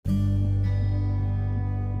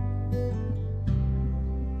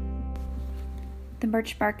The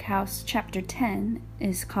Birchbark House, Chapter 10,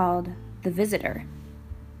 is called The Visitor.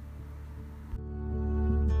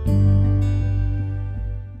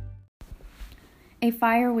 A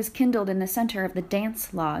fire was kindled in the center of the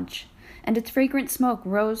dance lodge, and its fragrant smoke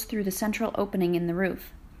rose through the central opening in the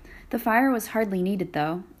roof. The fire was hardly needed,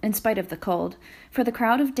 though, in spite of the cold, for the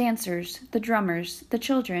crowd of dancers, the drummers, the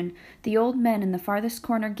children, the old men in the farthest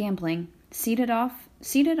corner gambling, seated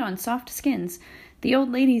on soft skins, the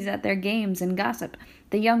old ladies at their games and gossip,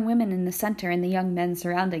 the young women in the center and the young men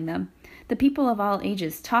surrounding them, the people of all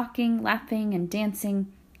ages talking, laughing, and dancing,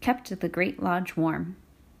 kept the great lodge warm.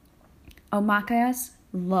 Omakayas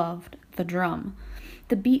loved the drum.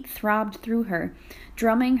 The beat throbbed through her,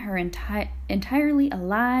 drumming her entirely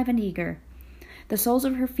alive and eager. The soles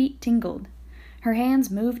of her feet tingled. Her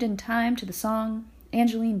hands moved in time to the song.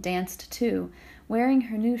 Angeline danced too, wearing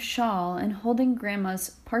her new shawl and holding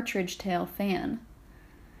Grandma's partridge tail fan.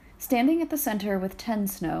 Standing at the center with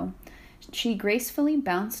Tensnow, she gracefully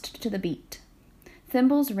bounced to the beat.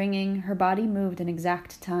 Thimbles ringing, her body moved in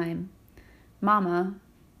exact time. Mama,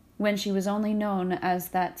 when she was only known as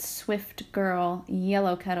that swift girl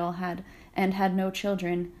Yellow Kettle had no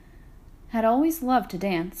children, had always loved to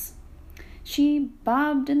dance. She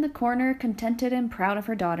bobbed in the corner, contented and proud of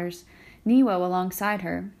her daughters, Niwo alongside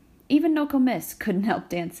her. Even Nokomis couldn't help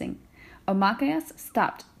dancing. Omakayas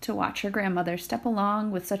stopped to watch her grandmother step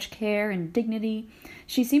along with such care and dignity.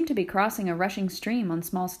 She seemed to be crossing a rushing stream on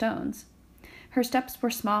small stones. Her steps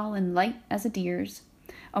were small and light as a deer's.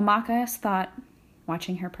 Omakayas thought,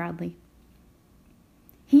 watching her proudly.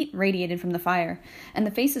 Heat radiated from the fire, and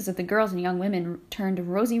the faces of the girls and young women turned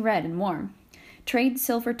rosy red and warm. Trade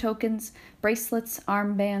silver tokens, bracelets,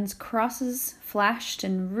 armbands, crosses flashed,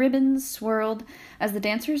 and ribbons swirled as the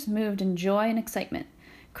dancers moved in joy and excitement,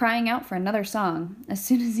 crying out for another song as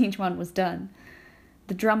soon as each one was done.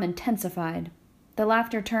 The drum intensified. The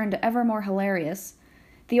laughter turned ever more hilarious.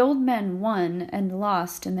 The old men won and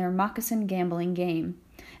lost in their moccasin gambling game,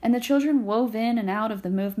 and the children wove in and out of the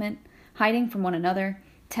movement, hiding from one another,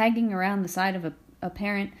 tagging around the side of a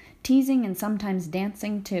parent, teasing and sometimes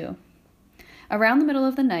dancing too. Around the middle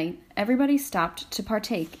of the night, everybody stopped to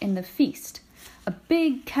partake in the feast. A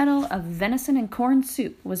big kettle of venison and corn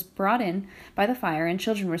soup was brought in by the fire, and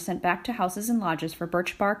children were sent back to houses and lodges for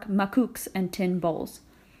birch bark, makuks, and tin bowls.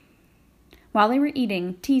 While they were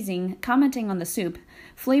eating, teasing, commenting on the soup,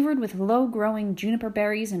 flavored with low-growing juniper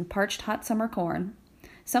berries and parched hot summer corn,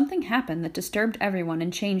 something happened that disturbed everyone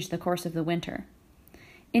and changed the course of the winter.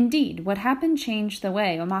 Indeed, what happened changed the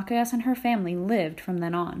way Omakayas and her family lived from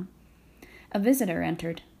then on. A visitor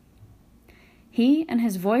entered. He and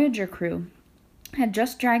his Voyager crew had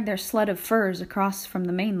just dragged their sled of furs across from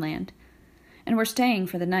the mainland, and were staying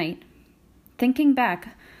for the night. Thinking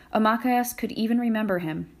back, Omakayas could even remember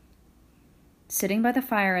him. Sitting by the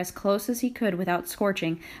fire as close as he could without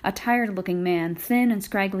scorching, a tired-looking man, thin and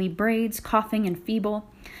scraggly braids, coughing and feeble,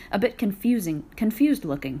 a bit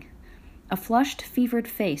confused-looking, a flushed, fevered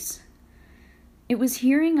face. It was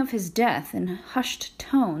hearing of his death in hushed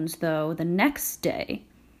tones, though, the next day,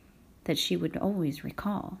 that she would always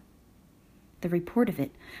recall. The report of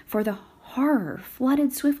it, for the horror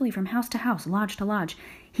flooded swiftly from house to house, lodge to lodge.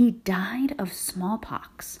 He died of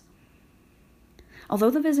smallpox.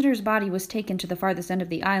 Although the visitor's body was taken to the farthest end of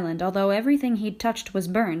the island, although everything he'd touched was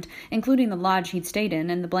burned, including the lodge he'd stayed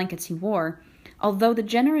in and the blankets he wore, although the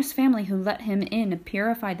generous family who let him in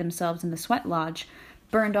purified themselves in the sweat lodge,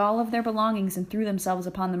 burned all of their belongings and threw themselves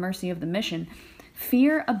upon the mercy of the mission,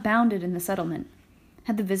 fear abounded in the settlement.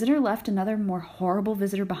 Had the visitor left another more horrible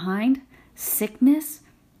visitor behind? Sickness?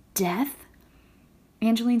 Death?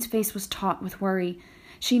 Angeline's face was taut with worry.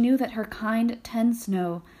 She knew that her kind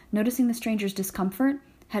Tensnow, noticing the stranger's discomfort,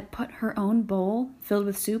 had put her own bowl, filled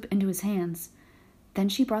with soup, into his hands. Then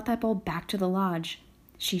she brought that bowl back to the lodge.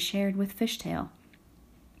 She shared with Fishtail.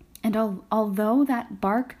 And although that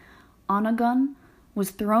bark onagun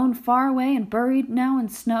was thrown far away and buried now in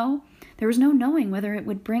snow, there was no knowing whether it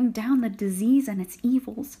would bring down the disease and its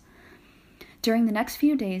evils. During the next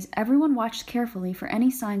few days, everyone watched carefully for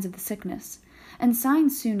any signs of the sickness, and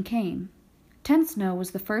signs soon came. Tensnow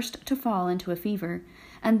was the first to fall into a fever,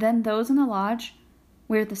 and then those in the lodge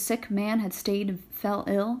where the sick man had stayed fell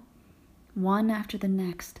ill, one after the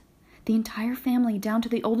next. The entire family, down to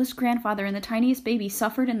the oldest grandfather and the tiniest baby,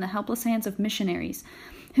 suffered in the helpless hands of missionaries,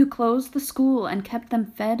 who closed the school and kept them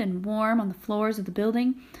fed and warm on the floors of the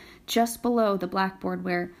building just below the blackboard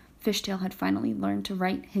where Fishtail had finally learned to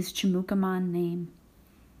write his Chimukamon name.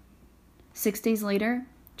 6 days later,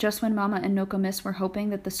 just when Mama and Nokomis were hoping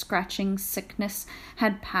that the scratching sickness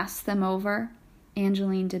had passed them over,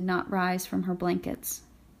 Angeline did not rise from her blankets.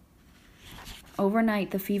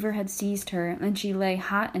 overnight the fever had seized her, and she lay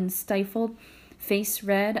hot and stifled, face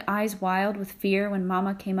red, eyes wild with fear when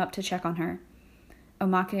Mama came up to check on her.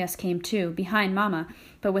 Omakayas came too, behind Mama,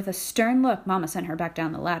 but with a stern look, Mama sent her back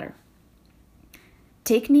down the ladder.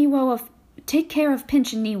 Take care of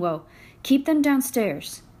Pinch and Niwo. Keep them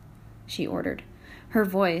downstairs, she ordered. Her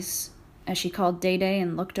voice, as she called Day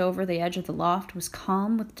and looked over the edge of the loft, was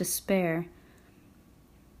calm with despair.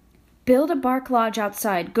 Build a bark lodge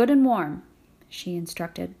outside, good and warm, she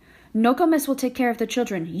instructed. Nokomis will take care of the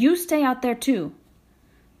children. You stay out there too.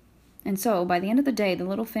 And so, by the end of the day, the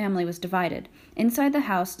little family was divided. Inside the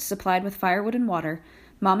house, supplied with firewood and water,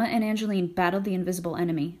 Mama and Angeline battled the invisible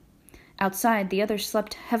enemy. Outside, the others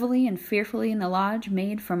slept heavily and fearfully in the lodge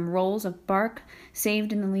made from rolls of bark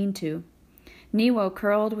saved in the lean-to. Niwo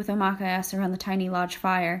curled with Omakayas around the tiny lodge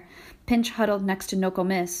fire. Pinch huddled next to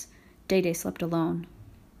Nokomis. Day slept alone.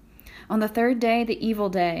 On the third day, the evil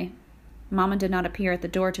day, Mama did not appear at the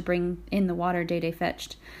door to bring in the water Day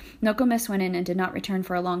fetched. Nokomis went in and did not return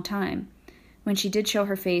for a long time. When she did show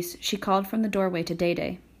her face, she called from the doorway to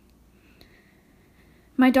Day.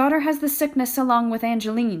 My daughter has the sickness along with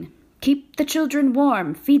Angeline. Keep the children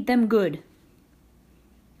warm. Feed them good.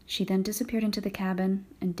 She then disappeared into the cabin,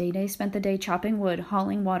 and Day spent the day chopping wood,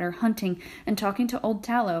 hauling water, hunting, and talking to old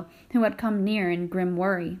Tallow, who had come near in grim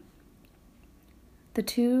worry. The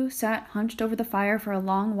two sat hunched over the fire for a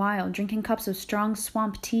long while, drinking cups of strong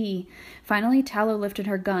swamp tea. Finally, Tallow lifted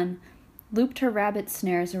her gun, looped her rabbit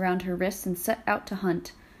snares around her wrists, and set out to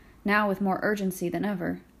hunt, now with more urgency than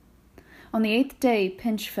ever. On the 8th day,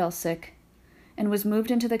 Pinch fell sick, and was moved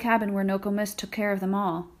into the cabin where Nokomis took care of them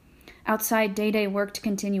all. Outside, Day worked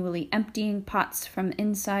continually, emptying pots from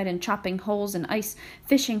inside and chopping holes in ice,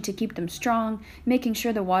 fishing to keep them strong, making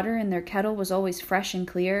sure the water in their kettle was always fresh and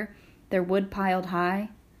clear, their wood piled high,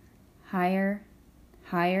 higher,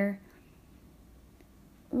 higher.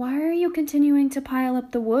 Why are you continuing to pile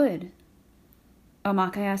up the wood?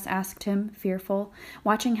 Omakayas asked him, fearful,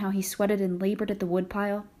 watching how he sweated and labored at the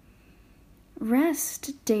woodpile.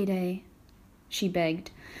 Rest, Day, she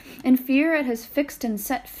begged. In fear at his fixed and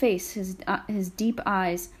set face, his deep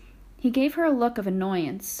eyes, he gave her a look of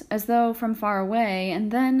annoyance, as though from far away,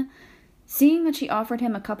 and then, seeing that she offered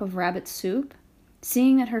him a cup of rabbit soup,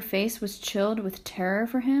 seeing that her face was chilled with terror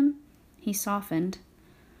for him, he softened.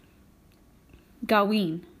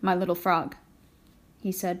 Gaween, my little frog,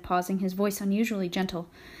 he said, pausing, his voice unusually gentle.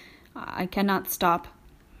 I cannot stop.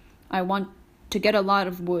 I want to get a lot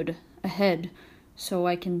of wood ahead, so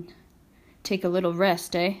I can take a little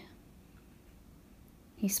rest, eh?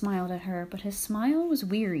 He smiled at her, but his smile was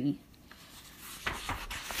weary.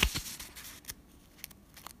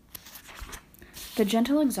 The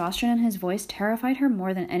gentle exhaustion in his voice terrified her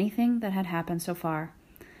more than anything that had happened so far.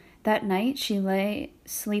 That night she lay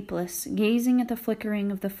sleepless, gazing at the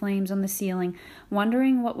flickering of the flames on the ceiling,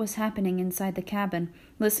 wondering what was happening inside the cabin,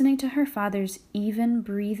 listening to her father's even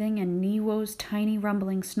breathing and Niwo's tiny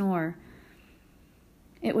rumbling snore.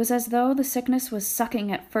 It was as though the sickness was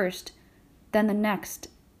sucking at first, then the next,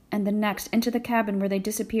 and the next, into the cabin where they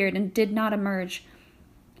disappeared and did not emerge.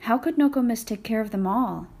 How could Nokomis take care of them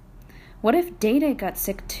all? What if Day got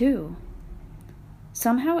sick too?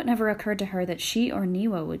 Somehow it never occurred to her that she or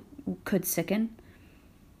Niwo could sicken.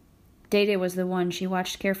 Day was the one she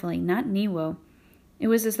watched carefully, not Niwo. It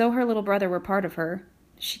was as though her little brother were part of her.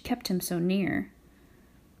 She kept him so near.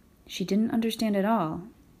 She didn't understand at all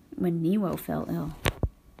when Niwo fell ill.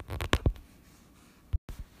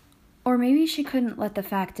 Or maybe she couldn't let the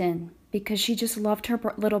fact in, because she just loved her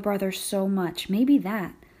little brother so much. Maybe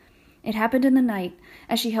that. It happened in the night.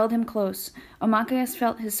 As she held him close, Omakayas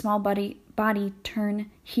felt his small body turn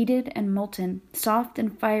heated and molten, soft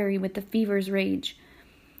and fiery with the fever's rage.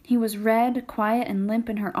 He was red, quiet, and limp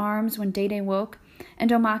in her arms when Day woke, and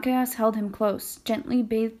Omakayas held him close, gently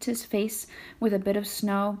bathed his face with a bit of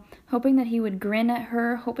snow, hoping that he would grin at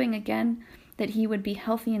her, hoping again that he would be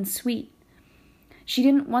healthy and sweet. She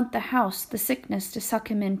didn't want the house, the sickness, to suck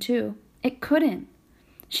him in too. It couldn't.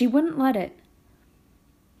 She wouldn't let it.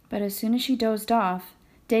 But as soon as she dozed off,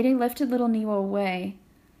 Day lifted little Niwo away.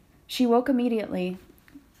 She woke immediately,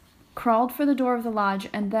 crawled for the door of the lodge,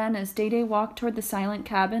 and then, as Day walked toward the silent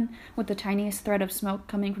cabin with the tiniest thread of smoke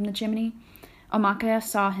coming from the chimney, Omakayas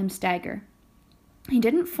saw him stagger. He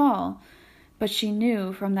didn't fall, but she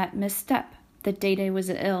knew from that misstep that Day was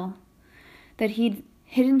ill, that he'd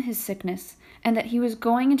hidden his sickness, and that he was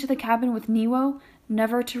going into the cabin with Niwo,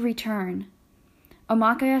 never to return.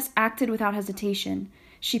 Omakayas acted without hesitation.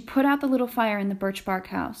 She put out the little fire in the birch bark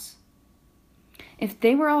house. If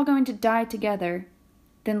they were all going to die together,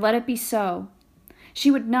 then let it be so.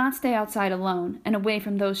 She would not stay outside alone and away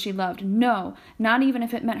from those she loved. No, not even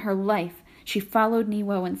if it meant her life. She followed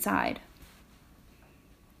Niwo inside.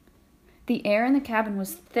 The air in the cabin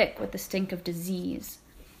was thick with the stink of disease,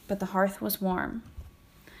 but the hearth was warm.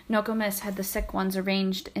 Nokomis had the sick ones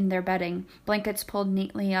arranged in their bedding, blankets pulled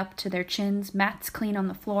neatly up to their chins, mats clean on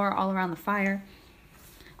the floor all around the fire.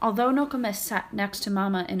 Although Nokomis sat next to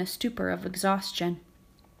Mama in a stupor of exhaustion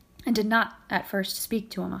and did not at first speak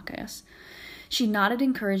to Omakayas, she nodded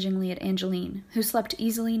encouragingly at Angeline, who slept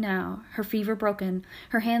easily now, her fever broken,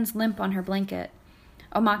 her hands limp on her blanket.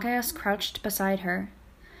 Omakayas crouched beside her.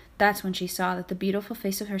 That's when she saw that the beautiful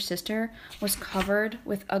face of her sister was covered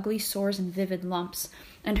with ugly sores and vivid lumps,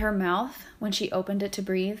 and her mouth, when she opened it to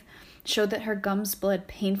breathe, showed that her gums bled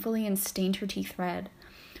painfully and stained her teeth red.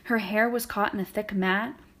 Her hair was caught in a thick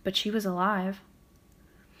mat, but she was alive.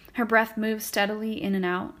 Her breath moved steadily in and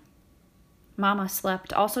out. Mama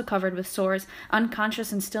slept, also covered with sores,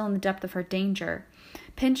 unconscious and still in the depth of her danger.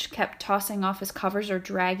 Pinch kept tossing off his covers or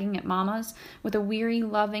dragging at Mama's with a weary,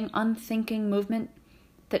 loving, unthinking movement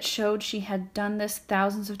that showed she had done this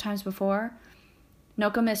thousands of times before.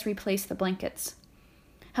 Nokomis replaced the blankets,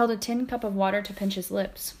 held a tin cup of water to Pinch's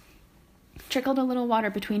lips, trickled a little water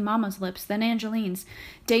between Mama's lips, then Angeline's.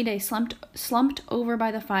 Day slumped over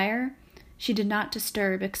by the fire. She did not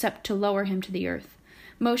disturb, except to lower him to the earth.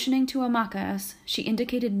 Motioning to Omakayas, she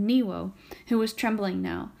indicated Niwo, who was trembling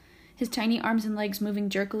now, his tiny arms and legs moving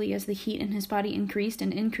jerkily as the heat in his body increased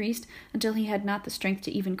and increased until he had not the strength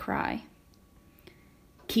to even cry.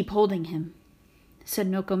 "Keep holding him," said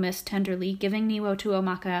Nokomis tenderly, giving Niwo to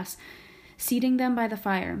Omakayas. Seating them by the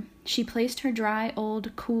fire, she placed her dry,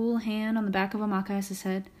 old, cool hand on the back of Omakayas'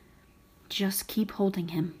 head. "Just keep holding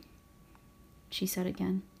him," she said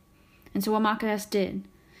again. And so Omakayas did.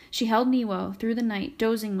 She held Niwo through the night,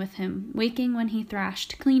 dozing with him, waking when he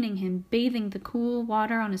thrashed, cleaning him, bathing the cool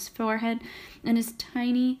water on his forehead and his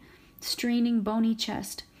tiny, straining, bony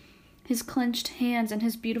chest, his clenched hands and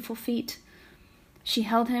his beautiful feet. She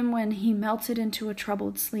held him when he melted into a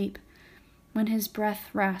troubled sleep, when his breath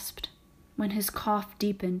rasped, when his cough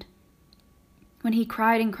deepened, when he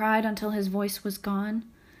cried and cried until his voice was gone.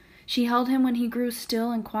 She held him when he grew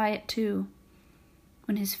still and quiet too,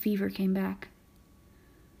 when his fever came back.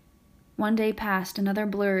 One day passed, another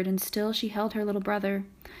blurred, and still she held her little brother,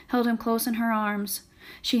 held him close in her arms.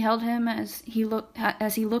 She held him as he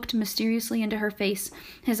looked mysteriously into her face,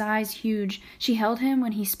 his eyes huge. She held him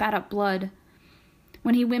when he spat up blood,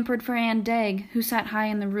 when he whimpered for Ann Degg, who sat high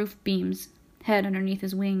in the roof beams, head underneath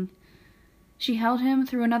his wing. She held him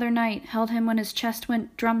through another night, held him when his chest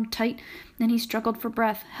went drum tight and he struggled for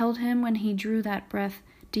breath, held him when he drew that breath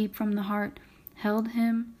deep from the heart, held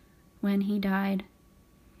him when he died.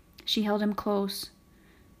 She held him close.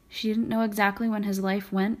 She didn't know exactly when his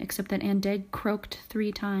life went, except that Ann Degg croaked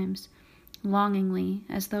 3 times, longingly,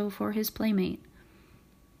 as though for his playmate.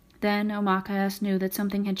 Then Omakayas knew that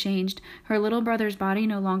something had changed. Her little brother's body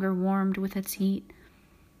no longer warmed with its heat.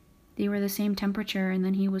 They were the same temperature, and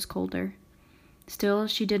then he was colder. Still,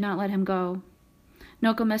 she did not let him go.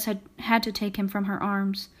 Nokomis had to take him from her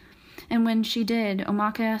arms, and when she did,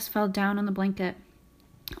 Omakayas fell down on the blanket,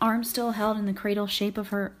 arms still held in the cradle shape of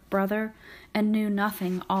her brother, and knew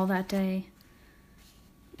nothing all that day.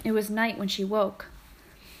 It was night when she woke.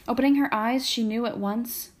 Opening her eyes, she knew at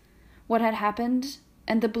once what had happened,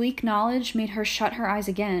 and the bleak knowledge made her shut her eyes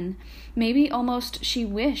again. Maybe almost she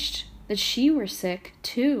wished that she were sick,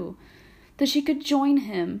 too, that she could join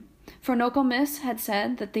him. For Nokomis had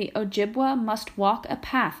said that the Ojibwa must walk a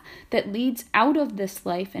path that leads out of this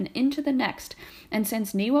life and into the next, and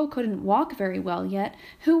since Niwo couldn't walk very well yet,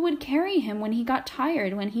 who would carry him when he got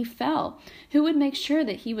tired, when he fell? Who would make sure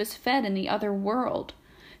that he was fed in the other world?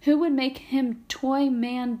 Who would make him toy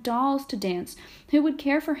man dolls to dance? Who would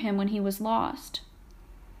care for him when he was lost?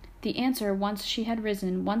 The answer, once she had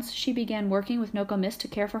risen, once she began working with Nokomis to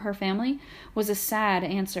care for her family, was a sad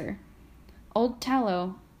answer. Old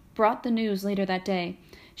Tallow brought the news later that day.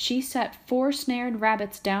 She set 4 snared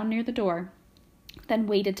rabbits down near the door, then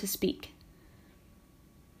waited to speak.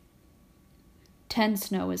 "Ten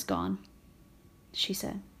Snow is gone," she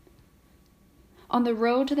said. On the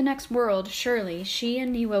road to the next world, surely, she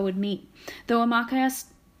and Niwo would meet, though Omakayas,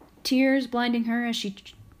 tears blinding her as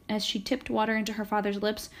she tipped water into her father's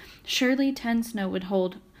lips, surely Ten Snow would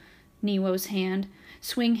hold Niwo's hand,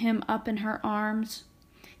 swing him up in her arms,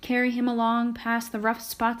 carry him along past the rough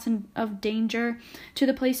spots of danger to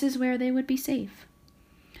the places where they would be safe.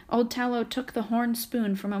 Old Tallow took the horn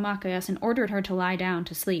spoon from Omakayas and ordered her to lie down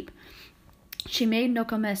to sleep. She made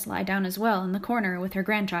Nokomis lie down as well in the corner with her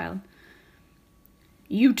grandchild.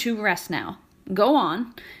 "You 2 rest now. Go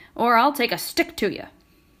on. or I'll take a stick to you."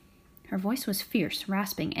 Her voice was fierce,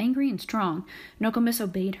 rasping, angry, and strong. Nokomis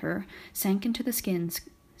obeyed her, sank into the skins,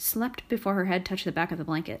 slept before her head touched the back of the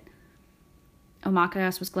blanket.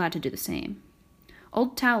 Omakayas was glad to do the same.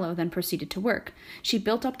 Old Tallow then proceeded to work. She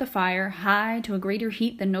built up the fire high to a greater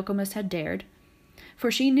heat than Nokomis had dared, for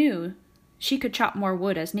she knew she could chop more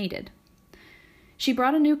wood as needed. She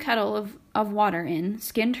brought a new kettle of water in,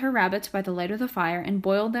 skinned her rabbits by the light of the fire, and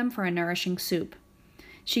boiled them for a nourishing soup.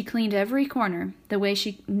 She cleaned every corner, the way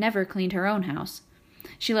she never cleaned her own house.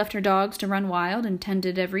 She left her dogs to run wild and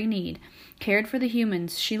tended every need, cared for the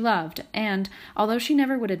humans she loved, and, although she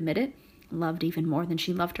never would admit it, loved even more than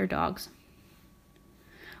she loved her dogs.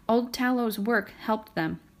 Old Tallow's work helped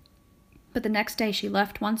them, but the next day she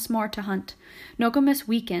left once more to hunt. Nokomis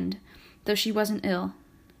weakened, though she wasn't ill.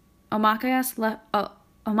 Omakayas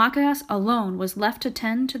alone was left to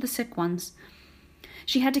tend to the sick ones.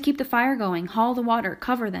 She had to keep the fire going, haul the water,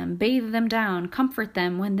 cover them, bathe them down, comfort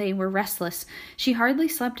them when they were restless. She hardly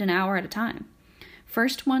slept an hour at a time.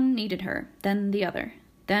 First one needed her, then the other,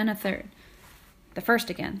 then a third. The first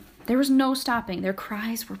again. There was no stopping. Their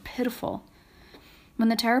cries were pitiful. When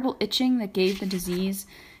the terrible itching that gave the disease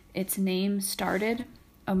its name started,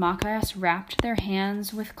 Omakayas wrapped their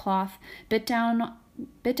hands with cloth, bit down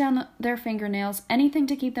their fingernails, anything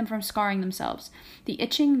to keep them from scarring themselves. The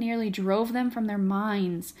itching nearly drove them from their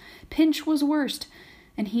minds. Pinch was worst,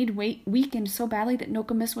 and he'd weakened so badly that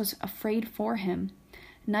Nokomis was afraid for him.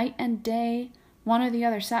 Night and day, one or the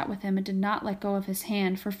other sat with him and did not let go of his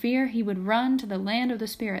hand, for fear he would run to the land of the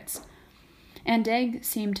spirits. Andeg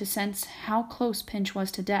seemed to sense how close Pinch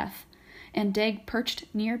was to death. Andeg perched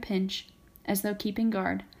near Pinch, as though keeping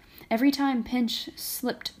guard. Every time Pinch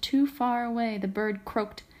slipped too far away, the bird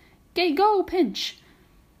croaked, "Gay go, Pinch!"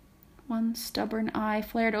 One stubborn eye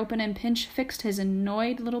flared open, and Pinch fixed his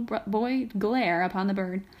annoyed little boy glare upon the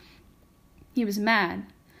bird. He was mad,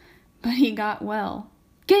 but he got well.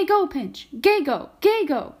 "Gay go, Pinch! Gay go! Gay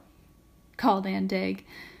go!" called Andeg.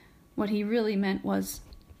 What he really meant was,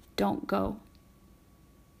 "Don't go."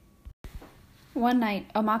 One night,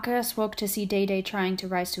 Omakayas woke to see Day trying to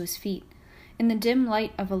rise to his feet. In the dim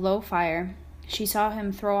light of a low fire, she saw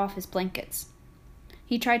him throw off his blankets.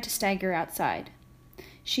 He tried to stagger outside.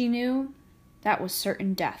 She knew that was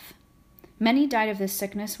certain death. Many died of this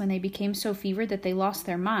sickness when they became so fevered that they lost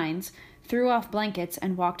their minds, threw off blankets,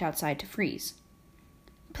 and walked outside to freeze.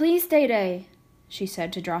 "Please, Day," she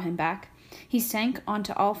said to draw him back. He sank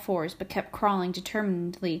onto all fours, but kept crawling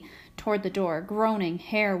determinedly toward the door, groaning,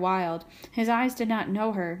 hair wild. His eyes did not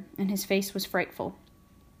know her, and his face was frightful.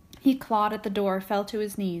 He clawed at the door, fell to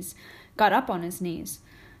his knees, got up on his knees.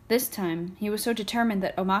 This time, he was so determined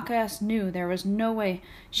that Omakayas knew there was no way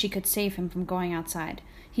she could save him from going outside.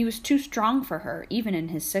 He was too strong for her, even in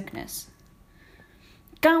his sickness.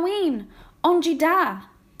 "Gawin! Onjida!"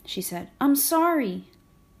 she said. "I'm sorry."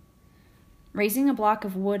 Raising a block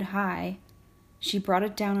of wood high, she brought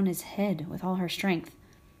it down on his head with all her strength.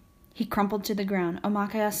 He crumpled to the ground.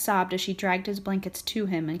 Omakayas sobbed as she dragged his blankets to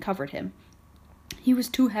him and covered him. He was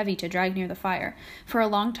too heavy to drag near the fire. For a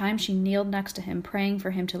long time she kneeled next to him, praying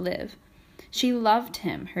for him to live. She loved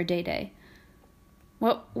him, her Day.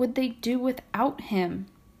 What would they do without him?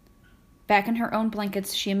 Back in her own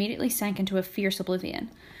blankets, she immediately sank into a fierce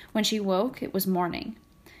oblivion. When she woke, it was morning.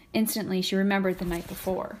 Instantly, she remembered the night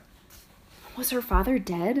before. Was her father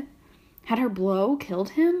dead? Had her blow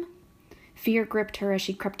killed him? Fear gripped her as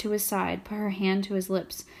she crept to his side, put her hand to his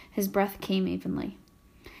lips. His breath came evenly.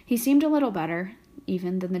 He seemed a little better,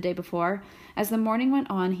 even, than the day before. As the morning went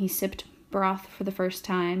on, he sipped broth for the first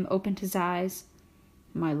time, opened his eyes.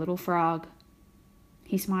 "My little frog."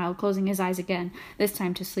 He smiled, closing his eyes again, this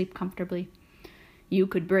time to sleep comfortably. "You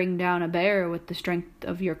could bring down a bear with the strength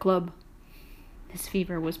of your club." His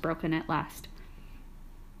fever was broken at last.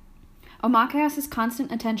 Omakayas'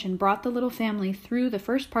 constant attention brought the little family through the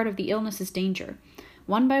first part of the illness's danger.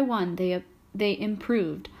 One by one, they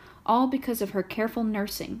improved, all because of her careful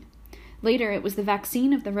nursing. Later, it was the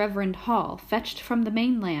vaccine of the Reverend Hall, fetched from the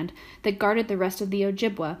mainland, that guarded the rest of the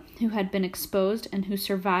Ojibwa, who had been exposed and who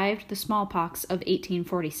survived the smallpox of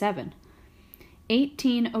 1847.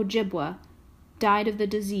 18 Ojibwa died of the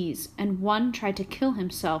disease, and one tried to kill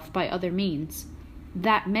himself by other means.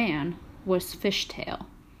 That man was Fishtail.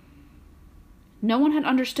 No one had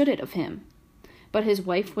understood it of him, but his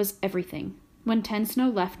wife was everything. When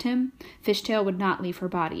Tensnow left him, Fishtail would not leave her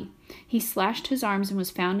body. He slashed his arms and was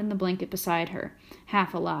found in the blanket beside her.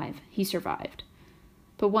 Half alive, he survived.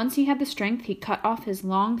 But once he had the strength, he cut off his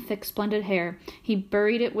long, thick, splendid hair. He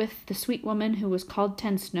buried it with the sweet woman who was called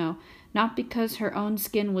Tensnow, not because her own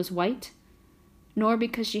skin was white, nor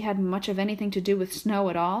because she had much of anything to do with snow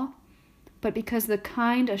at all, but because the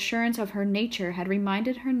kind assurance of her nature had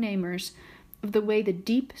reminded her neighbors of the way the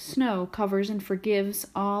deep snow covers and forgives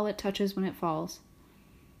all it touches when it falls.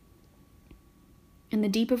 In the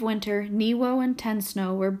deep of winter, Niwo and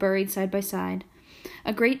Tensnow were buried side by side.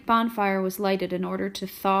 A great bonfire was lighted in order to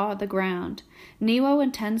thaw the ground. Niwo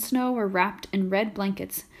and Tensnow were wrapped in red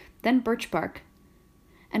blankets, then birch bark,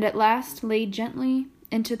 and at last laid gently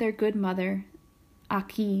into their good mother,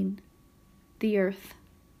 Akin, the earth.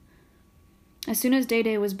 As soon as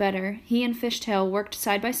Day was better, he and Fishtail worked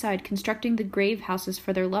side by side constructing the grave houses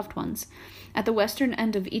for their loved ones. At the western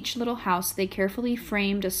end of each little house they carefully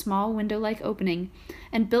framed a small window-like opening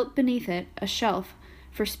and built beneath it a shelf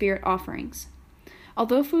for spirit offerings.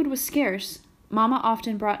 Although food was scarce, Mama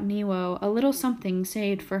often brought Niwo a little something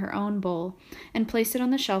saved for her own bowl and placed it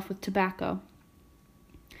on the shelf with tobacco.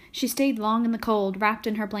 She stayed long in the cold, wrapped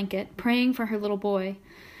in her blanket, praying for her little boy.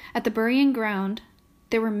 At the burying ground,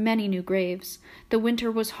 there were many new graves. The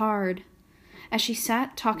winter was hard. As she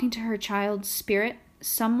sat talking to her child's spirit,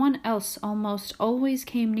 someone else almost always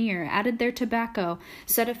came near, added their tobacco,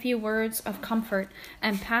 said a few words of comfort,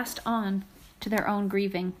 and passed on to their own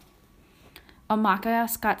grieving.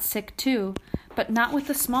 Omakayas got sick too, but not with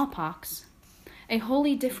the smallpox. A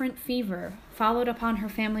wholly different fever followed upon her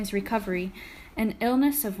family's recovery, an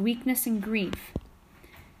illness of weakness and grief.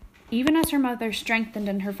 Even as her mother strengthened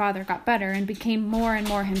and her father got better and became more and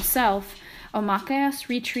more himself, Omakayas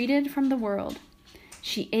retreated from the world.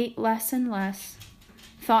 She ate less and less,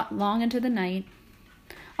 thought long into the night.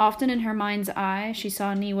 Often in her mind's eye she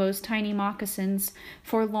saw Niwo's tiny moccasins,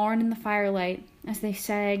 forlorn in the firelight, as they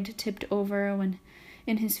sagged, tipped over, when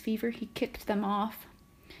in his fever he kicked them off.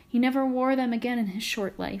 He never wore them again in his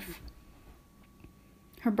short life.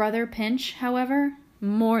 Her brother Pinch, however,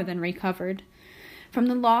 more than recovered. From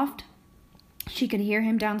the loft, she could hear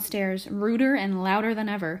him downstairs, ruder and louder than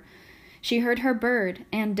ever. She heard her bird,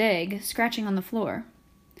 Andig, scratching on the floor.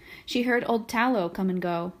 She heard old Tallow come and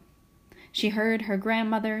go. She heard her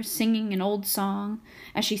grandmother singing an old song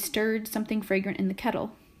as she stirred something fragrant in the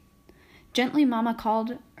kettle. Gently Mama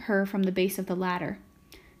called her from the base of the ladder.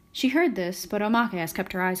 She heard this, but Omakayas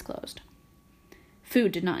kept her eyes closed.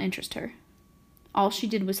 Food did not interest her. All she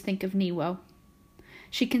did was think of Niwo.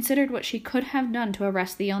 She considered what she could have done to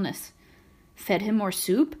arrest the illness. Fed him more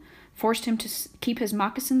soup? Forced him to keep his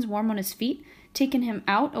moccasins warm on his feet? Taken him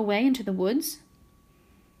out away into the woods?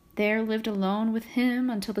 There lived alone with him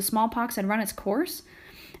until the smallpox had run its course?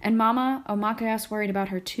 And Mama Omakayas worried about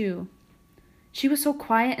her too. She was so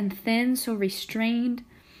quiet and thin, so restrained.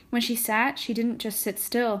 When she sat, she didn't just sit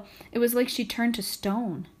still. It was like she turned to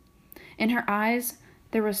stone. In her eyes,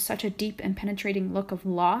 there was such a deep and penetrating look of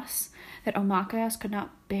loss that Omakayas could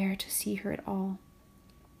not bear to see her at all.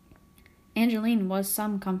 Angeline was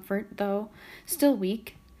some comfort, though still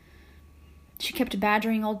weak. She kept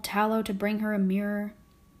badgering old Tallow to bring her a mirror,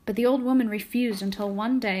 but the old woman refused until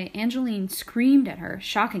one day Angeline screamed at her,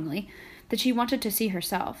 shockingly, that she wanted to see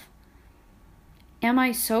herself. "Am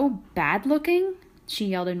I so bad-looking?" she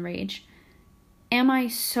yelled in rage. "Am I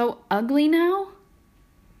so ugly now?"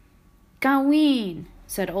 "Gaween,"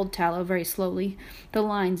 said old Tallow very slowly, the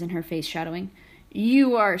lines in her face shadowing.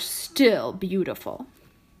 "You are still beautiful."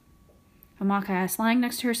 Omakayas, lying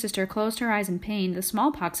next to her sister, closed her eyes in pain. The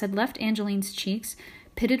smallpox had left Angeline's cheeks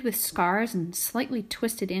pitted with scars and slightly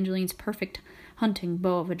twisted Angeline's perfect hunting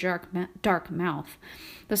bow of a dark mouth.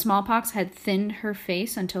 The smallpox had thinned her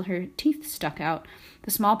face until her teeth stuck out.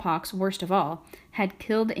 The smallpox, worst of all, had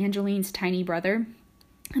killed Angeline's tiny brother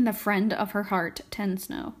and the friend of her heart,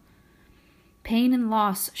 Tensnow. Pain and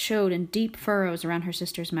loss showed in deep furrows around her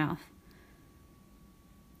sister's mouth.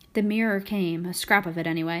 The mirror came, a scrap of it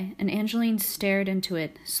anyway, and Angeline stared into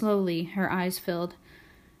it. Slowly, her eyes filled.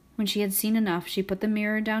 When she had seen enough, she put the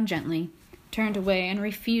mirror down gently, turned away, and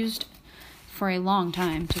refused for a long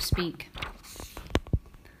time to speak.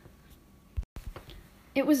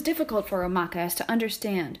 It was difficult for Omakayas to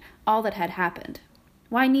understand all that had happened.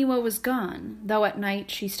 Why Niwo was gone, though at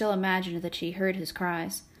night she still imagined that she heard his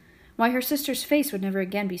cries. Why her sister's face would never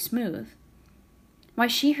again be smooth. Why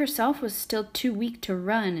she herself was still too weak to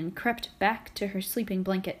run and crept back to her sleeping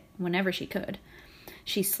blanket whenever she could.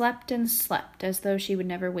 She slept and slept as though she would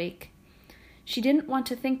never wake. She didn't want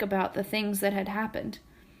to think about the things that had happened,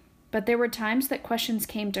 but there were times that questions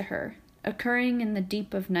came to her, occurring in the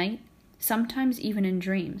deep of night, sometimes even in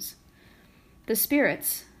dreams. The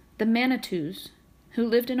spirits, the Manitous, who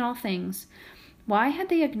lived in all things, why had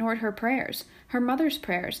they ignored her prayers, her mother's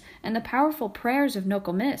prayers, and the powerful prayers of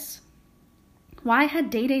Nokomis? Why had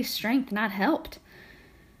Day-Day's strength not helped?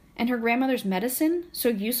 And her grandmother's medicine, so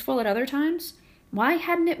useful at other times, Why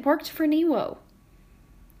hadn't it worked for Niwo?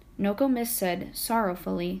 Nokomis said,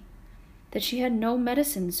 sorrowfully, that she had no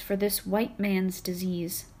medicines for this white man's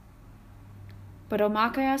disease. But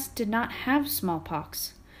Omakayas did not have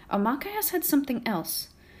smallpox. Omakayas had something else.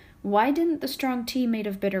 Why didn't the strong tea made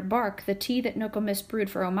of bitter bark, the tea that Nokomis brewed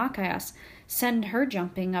for Omakayas, send her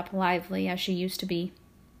jumping up lively as she used to be?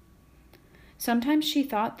 Sometimes she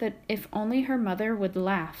thought that if only her mother would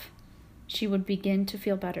laugh, she would begin to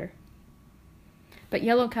feel better. But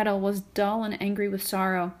Yellow Kettle was dull and angry with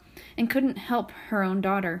sorrow, and couldn't help her own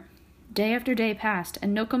daughter. Day after day passed,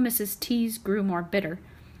 and Nokomis's teas grew more bitter.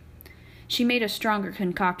 She made a stronger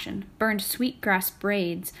concoction, burned sweetgrass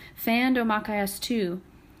braids, fanned Omakayas too,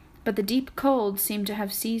 but the deep cold seemed to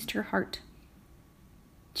have seized her heart.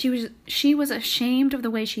 She was ashamed of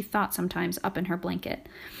the way she thought sometimes up in her blanket.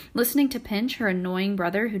 Listening to Pinch, her annoying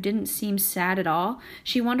brother, who didn't seem sad at all,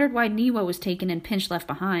 she wondered why Niwo was taken and Pinch left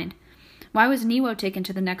behind. Why was Niwo taken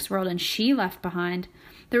to the next world and she left behind?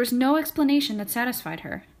 There was no explanation that satisfied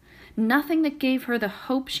her. Nothing that gave her the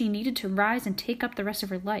hope she needed to rise and take up the rest of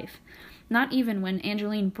her life. Not even when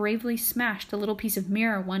Angeline bravely smashed the little piece of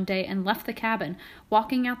mirror one day and left the cabin,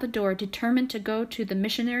 walking out the door determined to go to the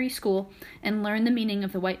missionary school and learn the meaning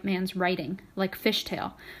of the white man's writing, like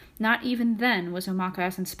Fishtail. Not even then was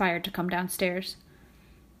Omakayas inspired to come downstairs.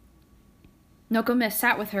 Nokomis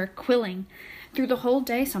sat with her, quilling, through the whole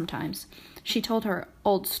day sometimes. She told her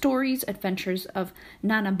old stories, adventures of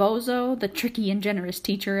Nanabozo, the tricky and generous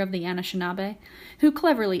teacher of the Anishinaabe, who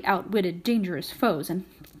cleverly outwitted dangerous foes and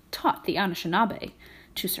taught the Anishinaabe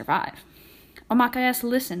to survive. Omakayas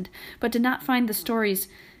listened, but did not find in the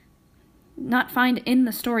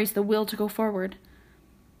stories the will to go forward.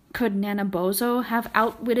 Could Nanabozo have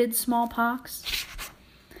outwitted smallpox?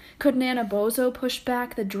 Could Nanabozo push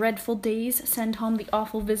back the dreadful days, send home the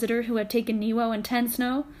awful visitor who had taken Niwo and Ten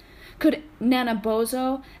Snow? Could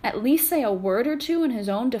Nanabozo at least say a word or two in his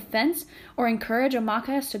own defense, or encourage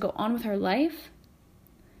Omakayas to go on with her life?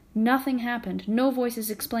 Nothing happened. No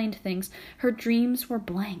voices explained things. Her dreams were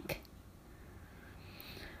blank.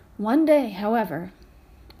 One day, however,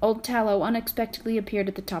 old Tallow unexpectedly appeared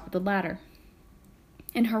at the top of the ladder.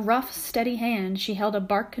 In her rough, steady hand, she held a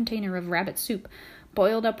bark container of rabbit soup,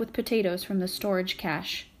 boiled up with potatoes from the storage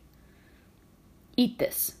cache. "Eat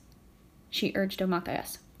this," she urged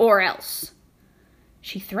Omakayas, "or else."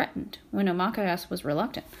 She threatened when Omakayas was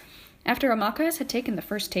reluctant. After Omakayas had taken the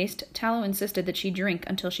first taste, Tallow insisted that she drink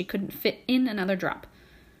until she couldn't fit in another drop.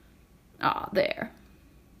 "Ah, there,"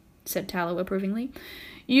 said Tallow approvingly.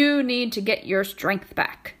 "You need to get your strength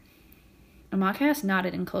back." Omakayas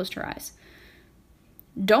nodded and closed her eyes.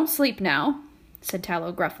 "Don't sleep now," said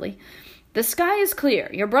Tallow gruffly. "The sky is clear.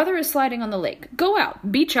 Your brother is sliding on the lake. Go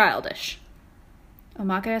out. Be childish."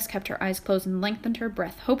 Omakayas kept her eyes closed and lengthened her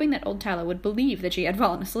breath, hoping that old Tallow would believe that she had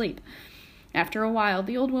fallen asleep. After a while,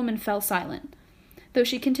 the old woman fell silent, though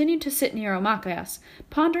she continued to sit near Omakayas,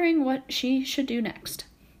 pondering what she should do next.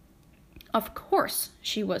 Of course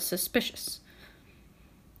she was suspicious.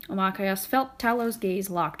 Omakayas felt Tallow's gaze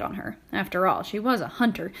locked on her. After all, she was a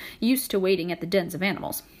hunter, used to waiting at the dens of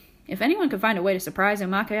animals. If anyone could find a way to surprise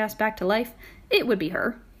Omakayas back to life, it would be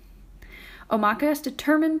her. Omakayas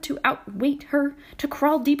determined to outwait her, to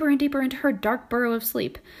crawl deeper and deeper into her dark burrow of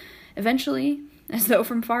sleep. Eventually, as though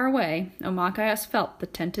from far away, Omakayas felt the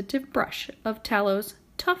tentative brush of Tallow's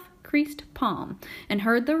tough, creased palm and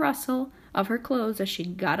heard the rustle of her clothes as she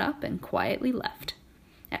got up and quietly left.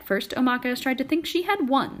 At first, Omakayas tried to think she had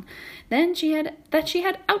won, then that she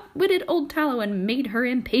had outwitted old Tallow and made her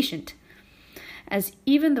impatient, as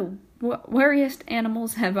even the wariest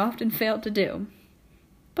animals have often failed to do.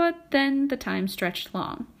 But then the time stretched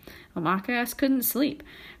long. Omakayas couldn't sleep.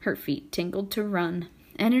 Her feet tingled to run.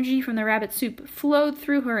 Energy from the rabbit soup flowed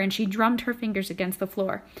through her, and she drummed her fingers against the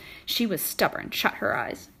floor. She was stubborn, shut her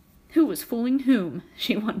eyes. Who was fooling whom?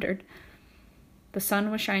 She wondered. The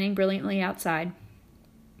sun was shining brilliantly outside.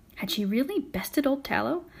 Had she really bested old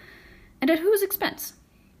Tallow? And at whose expense?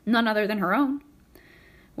 None other than her own.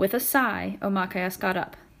 With a sigh, Omakayas got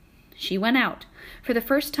up. She went out. For the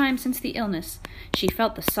first time since the illness, she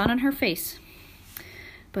felt the sun on her face.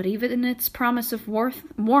 But even its promise of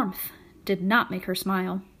warmth did not make her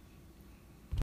smile.